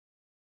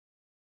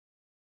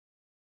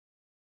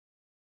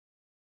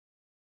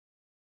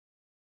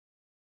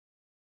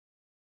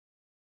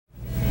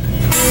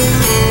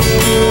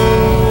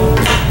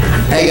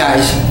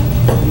guys,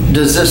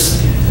 does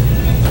this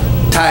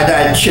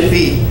tie-dyed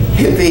chippy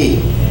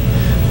hippie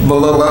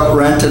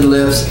rented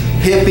lives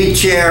hippie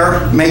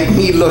chair make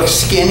me look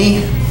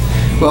skinny?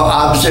 Well,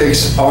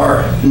 objects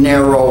are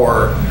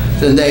narrower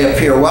than they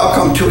appear.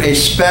 Welcome to a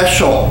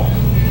special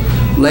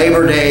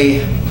Labor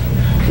Day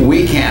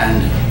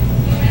weekend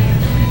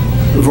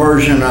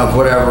version of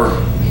whatever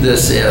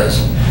this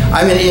is.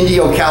 I'm in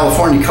Indio,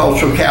 California,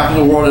 cultural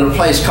capital of the world, at a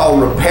place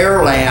called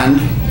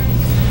Repairland.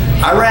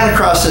 I ran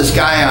across this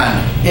guy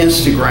on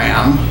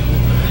Instagram.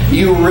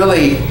 You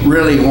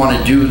really want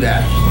to do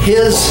that.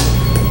 His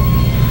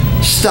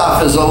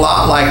stuff is a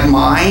lot like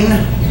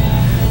mine,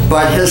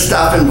 but his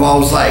stuff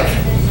involves like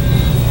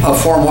a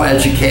formal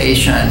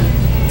education,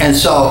 and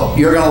so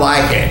you're gonna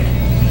like it.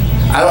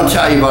 I don't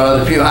tell you about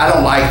other people. I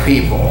don't like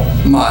people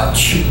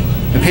much,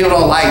 and people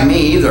don't like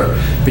me either.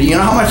 But you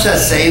know how much that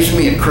saves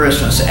me at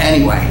Christmas?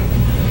 Anyway,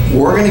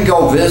 we're gonna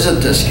go visit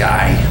this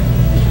guy,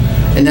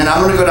 and then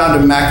I'm gonna go down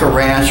to Mecca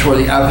Ranch where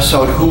the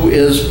episode Who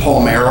is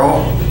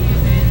Palmero?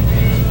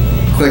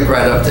 Click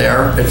right up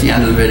there at the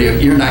end of the video.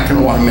 You're not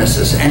gonna wanna miss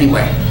this.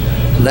 Anyway,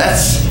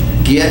 let's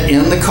get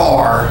in the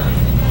car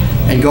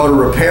and go to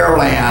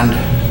Repairland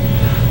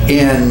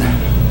in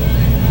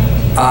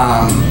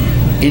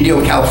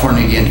Indio,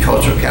 California, again,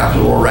 cultural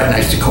capital of the world, right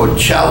next to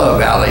Coachella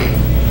Valley.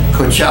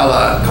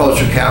 Coachella,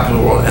 cultural capital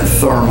of the world, and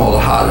Thermal, the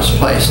hottest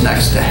place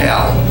next to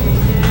hell.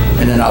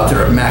 And then out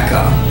there at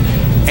Mecca.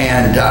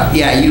 And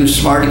yeah, you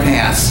smarty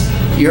pants,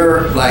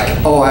 you're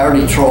like, oh, I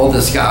already trolled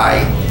this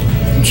guy,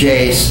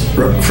 Jace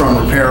from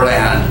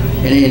Repairland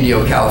in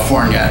Indio,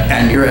 California,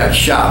 and you're at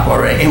shop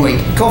already. Anyway,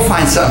 go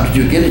find something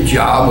to do, get a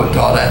job with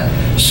all that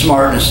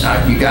smartness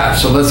now you got.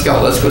 So let's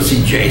go see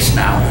Jace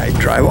now. All right,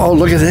 drive. Oh,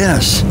 look at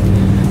this.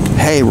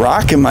 Hey,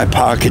 rock in my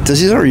pocket.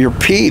 These are your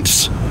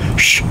peeps.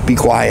 Shh, be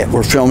quiet.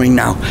 We're filming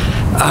now.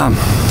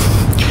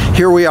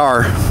 Here we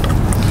are.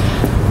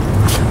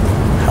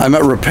 I'm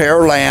at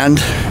Repairland.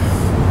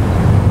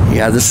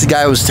 Yeah, this is the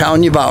guy I was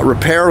telling you about.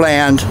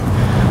 Repairland,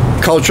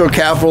 cultural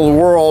capital of the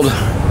world,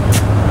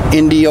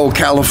 Indio,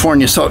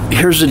 California. So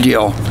here's the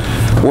deal.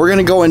 We're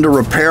gonna go into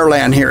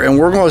Repairland here, and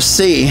we're gonna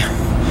see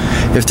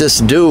if this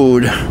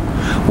dude,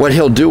 what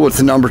he'll do with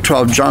the number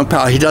 12 junk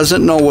pile. He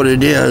doesn't know what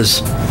it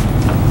is.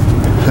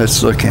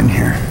 Let's look in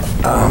here.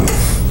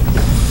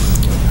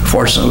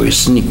 Fortunately, we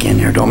sneak in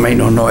here. Don't make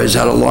no noise.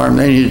 That alarm,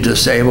 they need to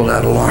disable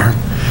that alarm.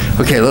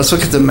 Okay, let's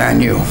look at the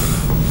menu.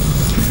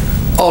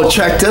 Oh,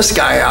 check this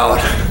guy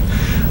out.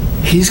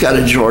 He's got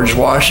a George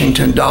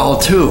Washington doll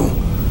too.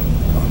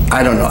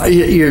 I don't know,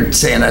 you're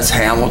saying that's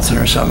Hamilton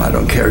or something. I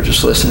don't care,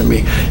 just listen to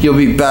me. You'll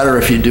be better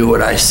if you do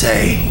what I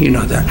say, you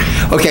know that.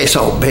 Okay,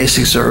 so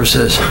basic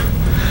services,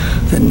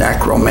 the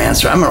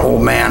necromancer. I'm an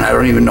old man, I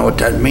don't even know what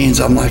that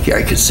means. I'm lucky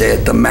I could say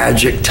it. The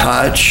magic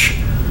touch.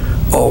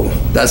 Oh,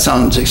 that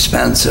sounds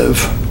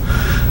expensive.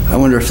 I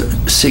wonder if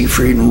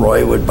Siegfried and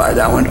Roy would buy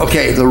that one.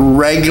 Okay, the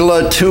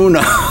regular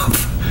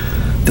tune-up.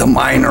 The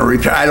minor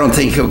repair. I don't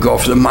think he'll go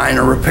for the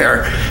minor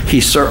repair. He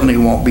certainly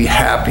won't be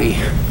happy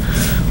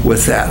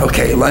with that.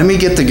 Okay, let me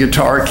get the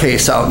guitar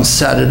case out and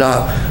set it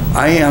up.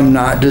 I am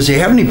not, does he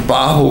have any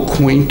Bajo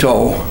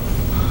Quinto?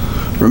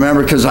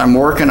 Remember, because I'm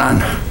working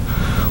on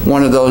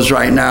one of those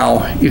right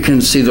now. You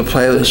can see the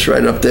playlist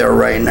right up there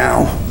right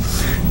now.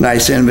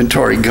 Nice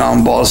inventory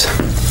gumballs.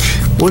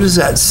 What does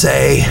that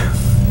say?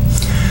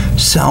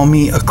 Sell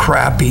me a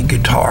crappy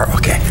guitar.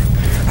 Okay,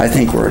 I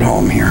think we're at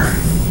home here.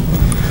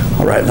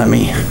 All right, I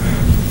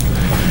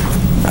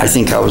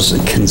think I was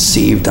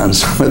conceived on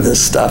some of this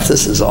stuff.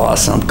 This is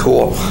awesome,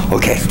 cool.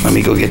 Okay, let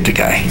me go get the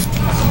guy.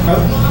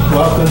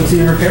 Welcome to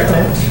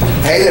Repairland.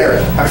 Hey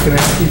there. How can I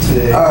help you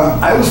today?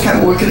 I was kind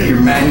of looking at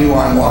your menu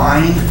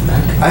online.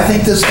 I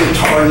think this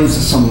guitar needs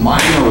some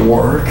minor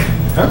work.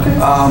 Okay.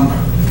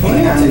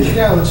 Take it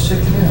out, let's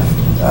check it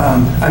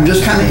out. I'm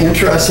just kind of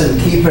interested in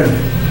keeping,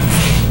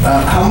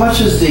 how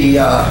much is the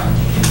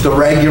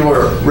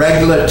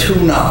regular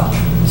tune-up?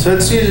 So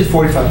it's usually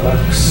 45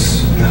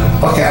 bucks.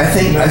 Okay, I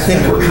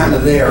think we're kind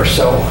of there.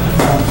 So,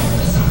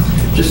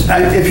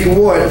 if you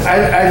would,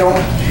 I don't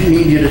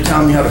need you to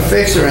tell me how to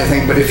fix it or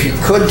anything, but if you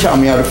could tell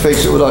me how to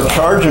fix it without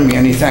charging me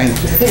anything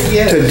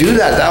to do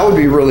that, that would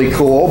be really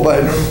cool.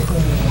 But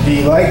do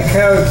you like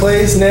how it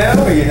plays now?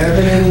 Are you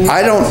having any?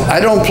 I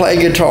don't play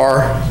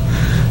guitar,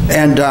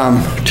 and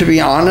to be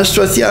honest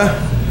with you,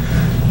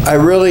 I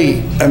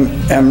really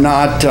am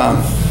not.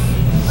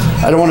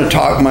 I don't want to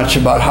talk much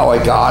about how I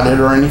got it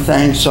or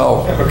anything,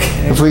 so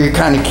okay. If we could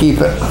kind of keep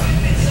it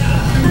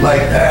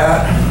like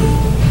that.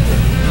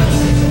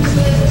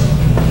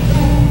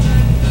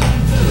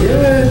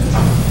 Good.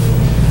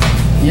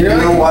 You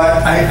know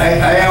what?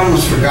 I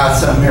almost forgot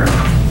something here.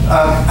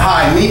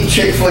 Hi, meet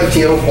Chick Flick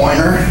Teal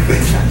Pointer.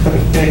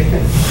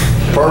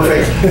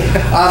 Perfect.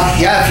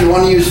 Yeah, if you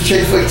want to use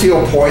Chick Flick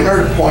Teal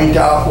Pointer to point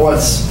out what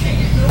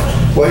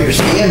you're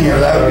seeing here,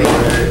 that would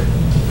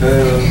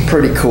be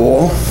pretty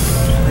cool.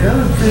 I got a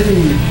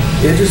pretty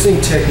interesting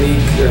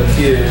technique up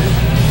here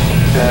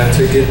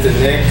to get the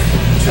neck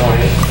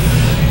joint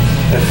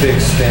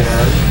affixed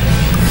down.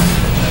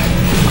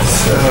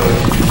 So,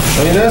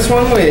 I mean, that's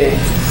one way.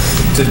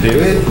 to do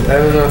it. I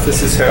don't know if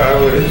this is how I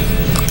would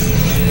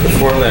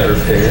perform that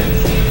repair.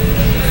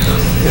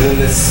 And then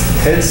this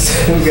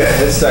we got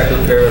headstock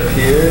repair up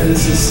here.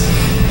 This is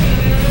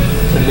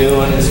a new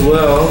one as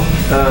well.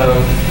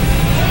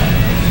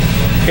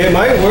 It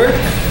might work,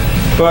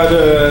 but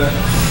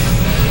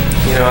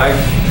you know,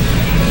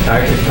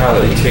 I could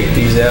probably take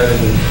these out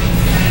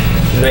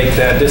and make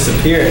that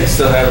disappear and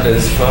still have it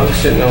as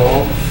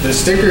functional. The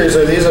stickers,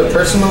 are these a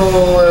personal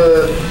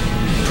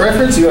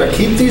preference? You want to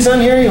keep these on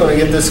here? You want to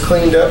get this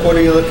cleaned up? What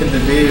are you looking to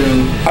do?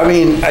 I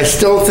mean, I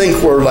still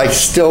think we're like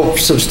still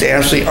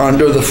substantially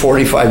under the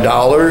 $45.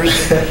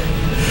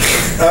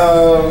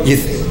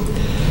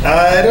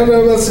 I don't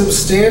know about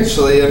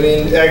substantially. I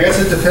mean, I guess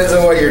it depends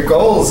on what your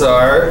goals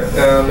are.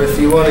 If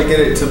you want to get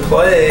it to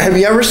play. Have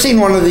you ever seen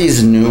one of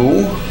these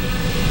new?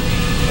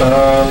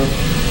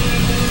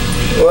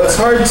 Well, it's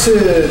hard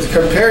to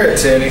compare it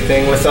to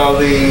anything with all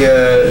the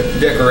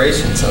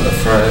decorations on the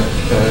front.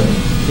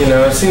 You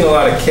know, I've seen a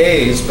lot of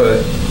Ks,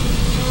 but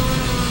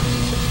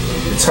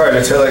it's hard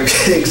to tell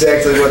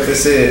exactly what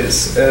this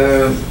is.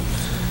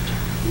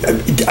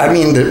 I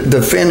mean,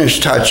 the finish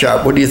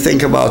touch-up, what do you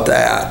think about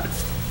that?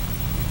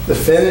 The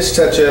finish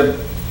touch-up,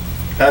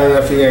 I don't know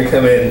if you're going to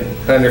come in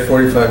under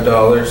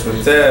 $45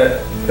 with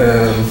that,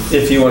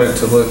 if you want it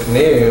to look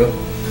new.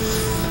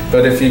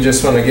 But if you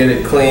just want to get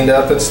it cleaned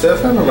up and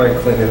stuff, I don't mind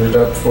cleaning it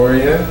up for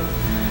you.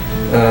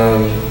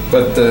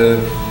 But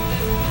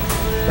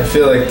I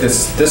feel like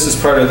this is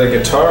part of the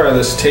guitar,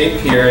 this tape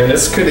here, and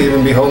this could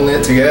even be holding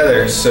it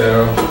together.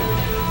 So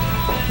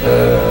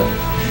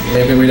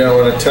maybe we don't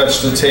want to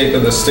touch the tape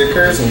and the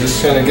stickers and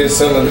just kind of get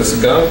some of this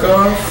gunk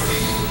off.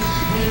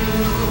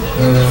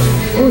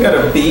 We got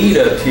a bead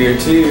up here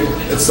too.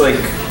 It's like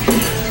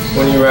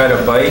when you ride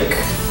a bike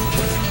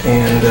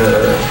and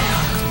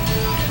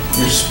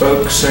your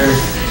spokes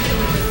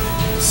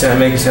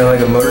make it sound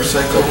like a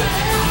motorcycle.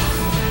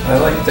 I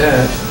like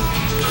that.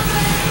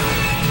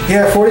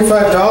 Yeah,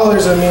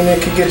 $45, I mean,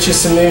 it could get you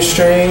some new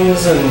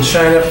strings and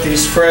shine up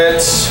these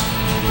frets,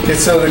 get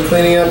some of the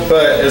cleaning up,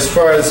 but as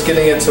far as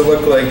getting it to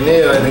look like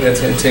new, I think that's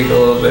going to take a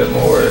little bit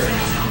more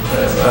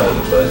out of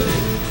the budget.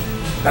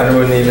 I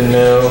wouldn't even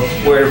know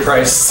where to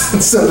price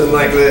something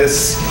like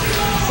this.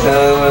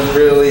 I'd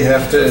really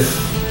have to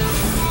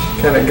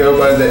kind of go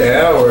by the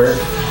hour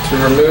to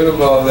remove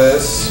all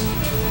this.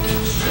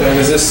 And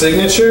is this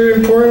signature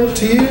important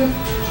to you?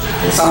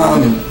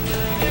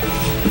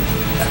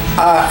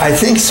 I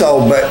think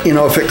so, but you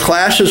know, if it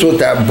clashes with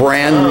that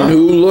brand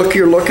new look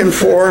you're looking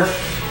for,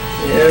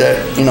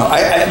 that, you know,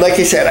 I like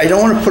I said, I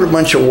don't want to put a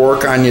bunch of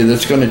work on you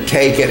that's going to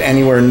take it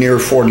anywhere near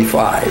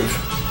 45.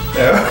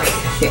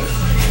 Okay.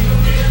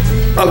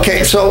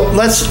 Okay, so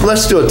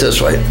let's do it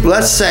this way.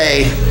 Let's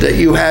say that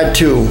you had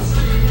to.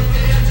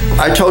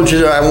 I told you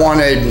that I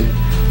wanted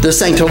this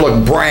thing to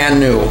look brand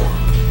new.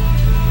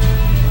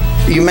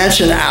 You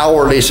mentioned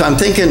hourly, so I'm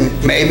thinking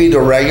maybe the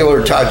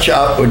regular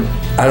touch-up would,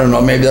 I don't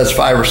know, maybe that's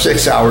 5 or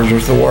 6 hours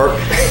worth of work.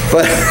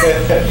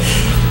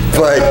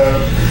 But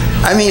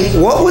I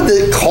mean, what would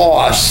it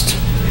cost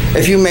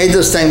if you made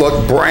this thing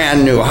look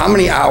brand new? How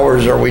many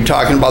hours are we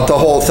talking about? The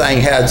whole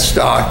thing,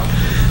 headstock,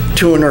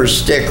 tuners,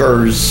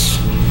 stickers,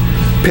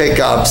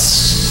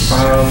 pickups.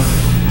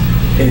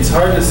 It's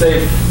hard to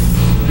say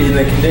in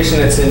the condition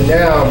it's in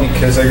now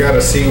because I got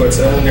to see what's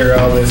under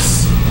all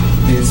these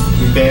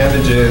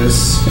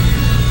bandages.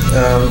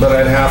 But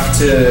I'd have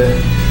to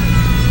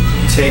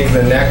take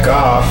the neck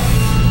off.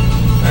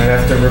 I'd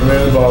have to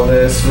remove all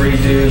this,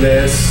 redo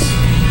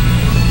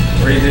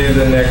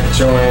the neck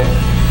joint,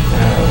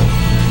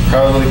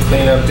 probably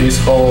clean up these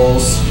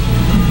holes.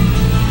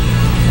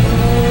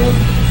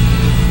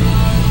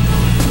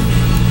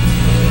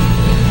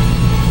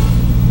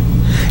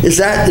 Is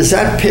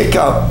that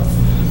pickup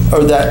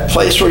or that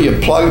place where you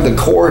plug the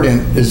cord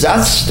in, is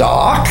that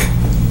stock?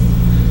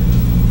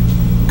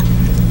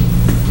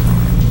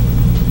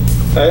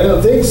 I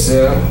don't think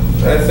so.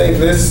 I think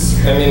this,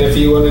 I mean, if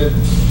you wanted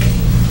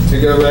to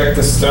go back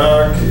to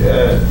stock,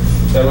 I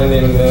wouldn't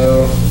even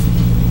know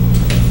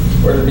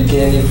where to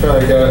begin. You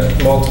probably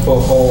got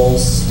multiple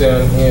holes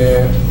down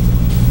here.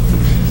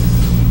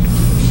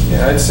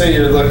 Yeah, I'd say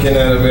you're looking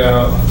at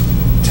about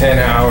 10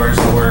 hours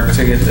of work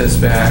to get this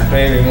back,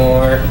 maybe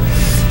more.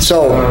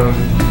 So,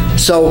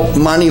 so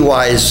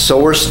money-wise, so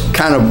we're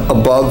kind of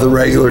above the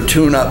regular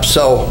tune-up.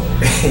 So,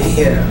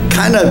 yeah,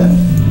 kind of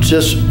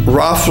just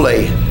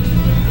roughly,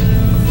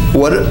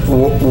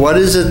 what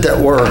is it that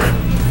we're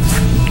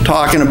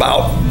talking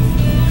about?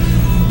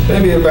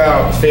 Maybe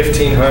about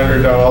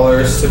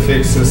 $1,500 to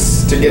fix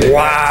this, to get it.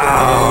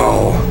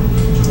 Wow.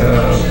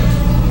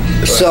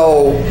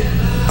 So,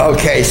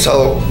 okay,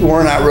 so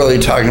we're not really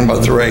talking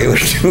about the regular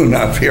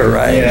tune-up here,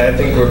 right? Yeah, I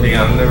think we're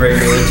beyond the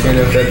regular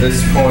tune-up at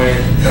this point.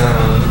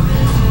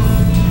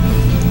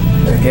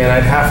 Again,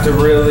 I'd have to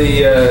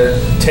really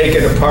take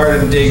it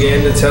apart and dig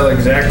in to tell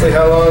exactly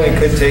how long. It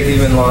could take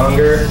even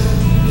longer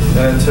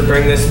to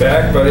bring this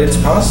back, but it's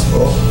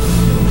possible.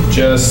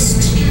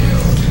 Just,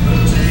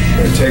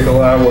 it would take a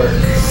lot of work.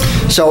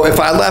 So if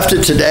I left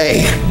it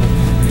today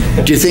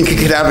Do you think you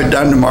could have it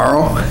done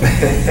tomorrow?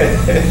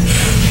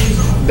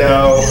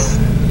 No,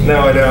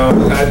 I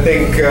don't. I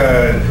think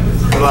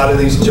a lot of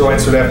these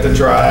joints would have to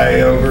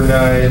dry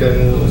overnight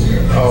and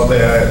all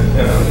that.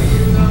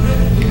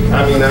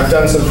 I mean, I've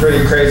done some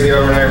pretty crazy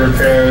overnight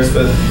repairs,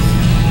 but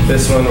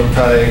this one will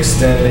probably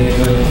extend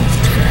even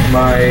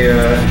my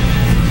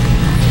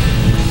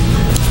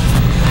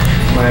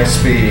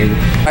speed.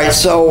 All right,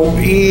 so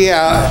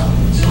yeah,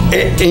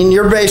 and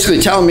you're basically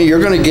telling me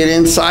you're going to get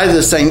inside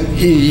this thing,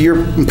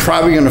 you're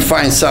probably going to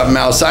find something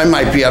else. I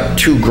might be up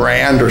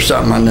 $2,000 or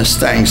something on this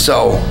thing.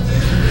 So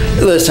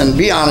listen,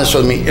 be honest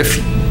with me.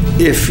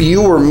 If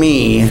you were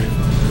me,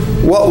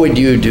 what would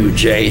you do,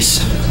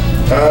 Jace?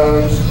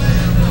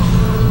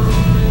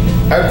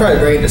 I'd probably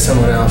bring it to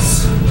someone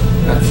else.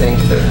 I think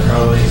that'd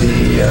probably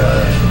be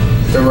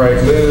the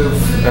right move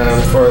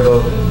for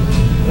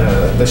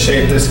the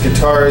shape this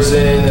guitar is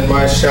in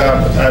my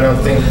shop. I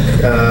don't think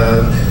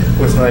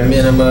with my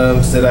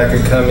minimums that I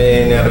could come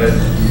in at a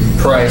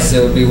price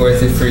that would be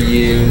worth it for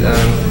you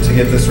to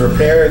get this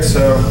repaired.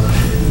 So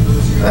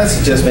I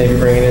suggest maybe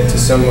bringing it to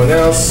someone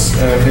else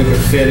who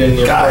could fit in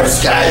your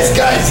price. Guys.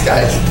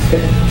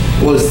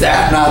 Was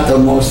that not the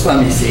most, let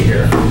me see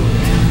here.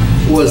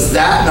 Was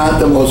that not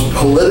the most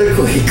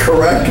politically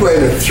correct way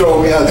to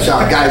throw me out the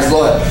shop? Guys,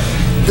 look,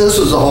 this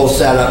was a whole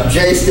setup.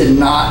 Jace did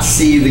not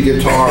see the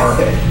guitar.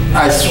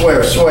 I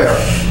swear.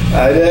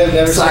 I did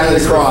never sign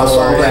the cross,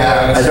 all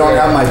that. I don't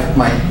have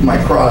my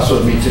cross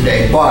with me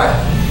today, but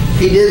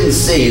he didn't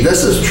see.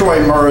 This is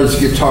Troy Murrah's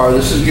guitar.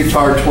 This is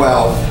guitar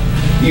 12.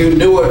 You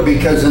knew it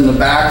because in the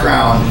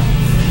background,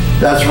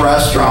 that's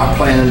Restaurant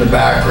playing in the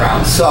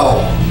background.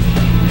 So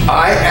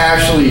I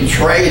actually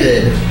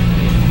traded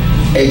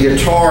a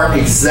guitar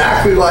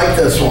exactly like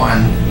this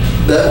one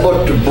that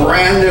looked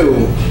brand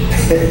new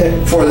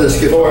for this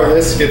guitar.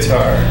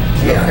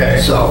 Yeah.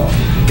 Okay. So,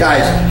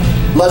 guys,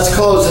 let's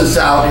close this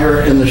out here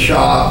in the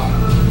shop.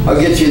 I'll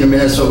get you in a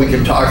minute so we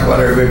can talk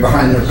about everybody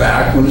behind their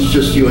back when it's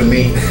just you and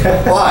me.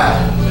 But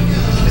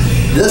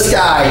this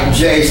guy,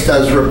 Jace,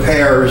 does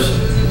repairs.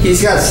 He's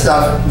got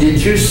stuff.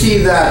 Did you see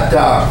that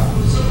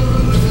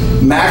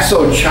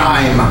Maxo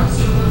chime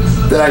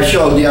that I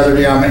showed the other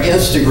day on my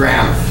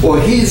Instagram? Well,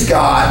 he's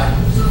got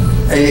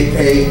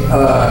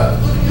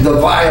the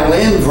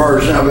violin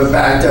version of it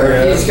back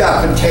there. Yeah. He's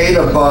got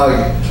potato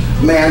bug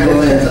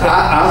mandolins.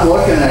 I'm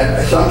looking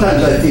at,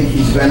 sometimes I think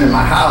he's been in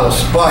my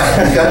house, but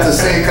he's got the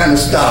same kind of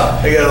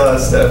stuff. I got a lot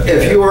of stuff.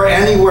 If you were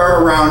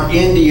anywhere around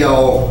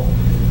Indio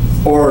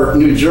or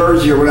New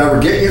Jersey or whatever,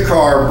 get in your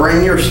car,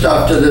 bring your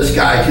stuff to this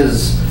guy,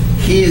 because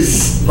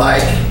he's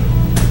like,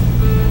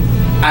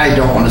 I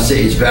don't want to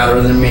say he's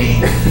better than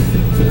me.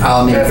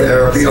 I'll need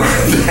therapy over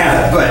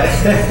that, but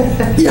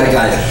yeah,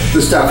 guys,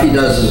 the stuff he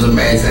does is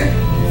amazing.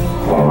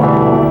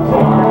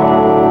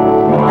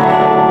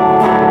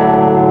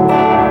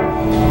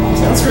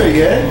 Sounds pretty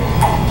good.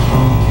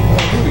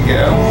 Here we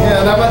go.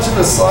 Yeah, not much of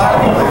a slide.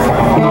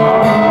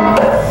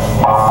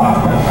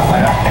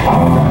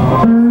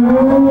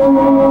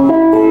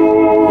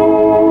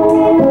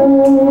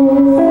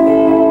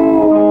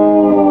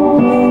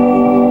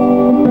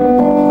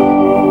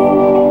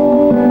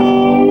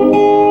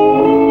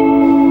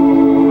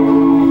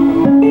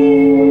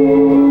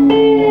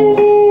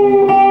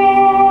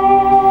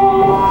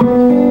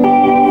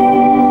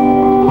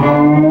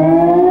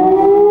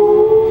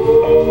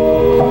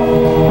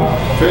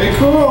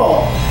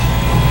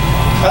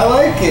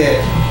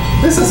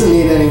 This doesn't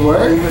need any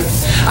work.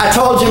 I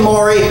told you,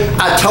 Maury.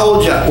 I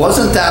told you.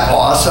 Wasn't that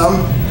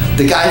awesome?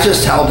 The guy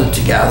just held it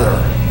together.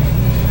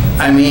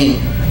 I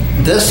mean,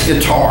 this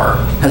guitar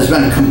has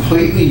been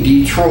completely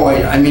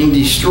destroyed.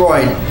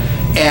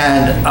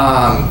 And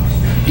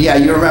yeah,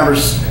 you remember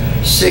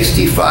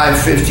 65,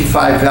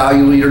 55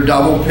 value leader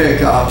double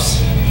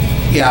pickups.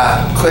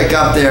 Yeah, click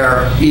up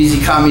there, easy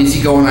come, easy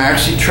go. And I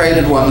actually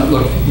traded one that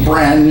looked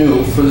brand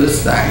new for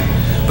this thing.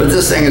 But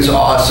this thing is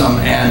awesome,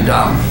 and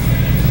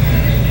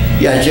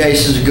yeah,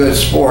 Jace is a good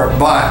sport,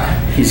 but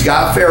he's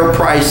got fair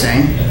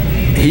pricing.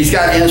 He's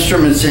got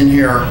instruments in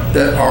here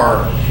that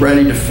are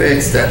ready to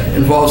fix that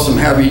involve some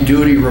heavy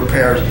duty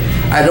repairs.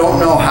 I don't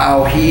know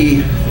how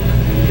he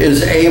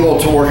is able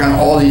to work on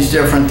all these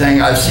different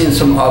things. I've seen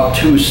some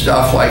obtuse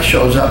stuff like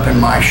shows up in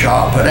my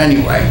shop, but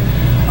anyway,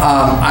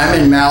 I'm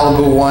in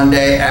Malibu one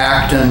day,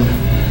 acting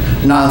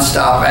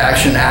nonstop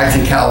action,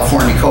 acting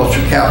California,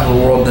 culture capital of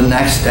the world the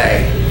next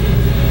day.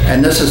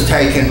 And this has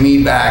taken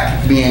me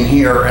back, being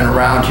here and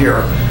around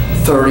here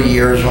 30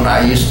 years, when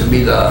I used to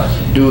be the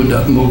dude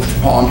that moved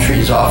palm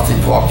trees off the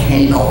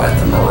volcano at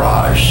the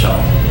Mirage. So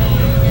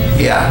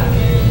yeah,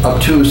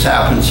 obtuse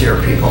happens here,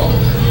 people.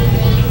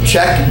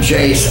 Check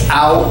Jace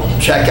out,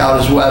 check out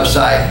his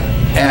website,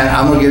 and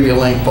I'm gonna give you a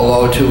link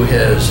below to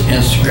his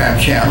Instagram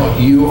channel.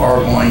 You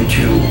are going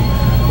to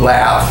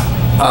laugh.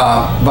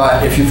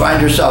 But if you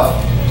find yourself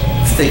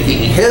thinking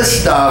his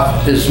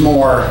stuff is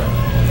more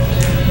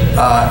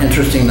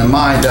interesting than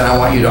mine, then I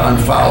want you to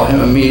unfollow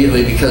him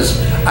immediately,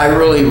 because I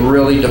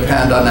really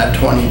depend on that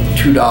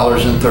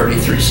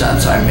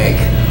 $22.33 I make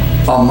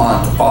a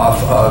month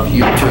off of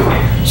YouTube.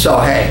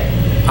 So hey,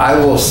 I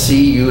will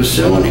see you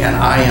soon, and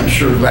I am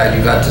sure glad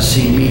you got to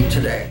see me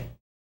today.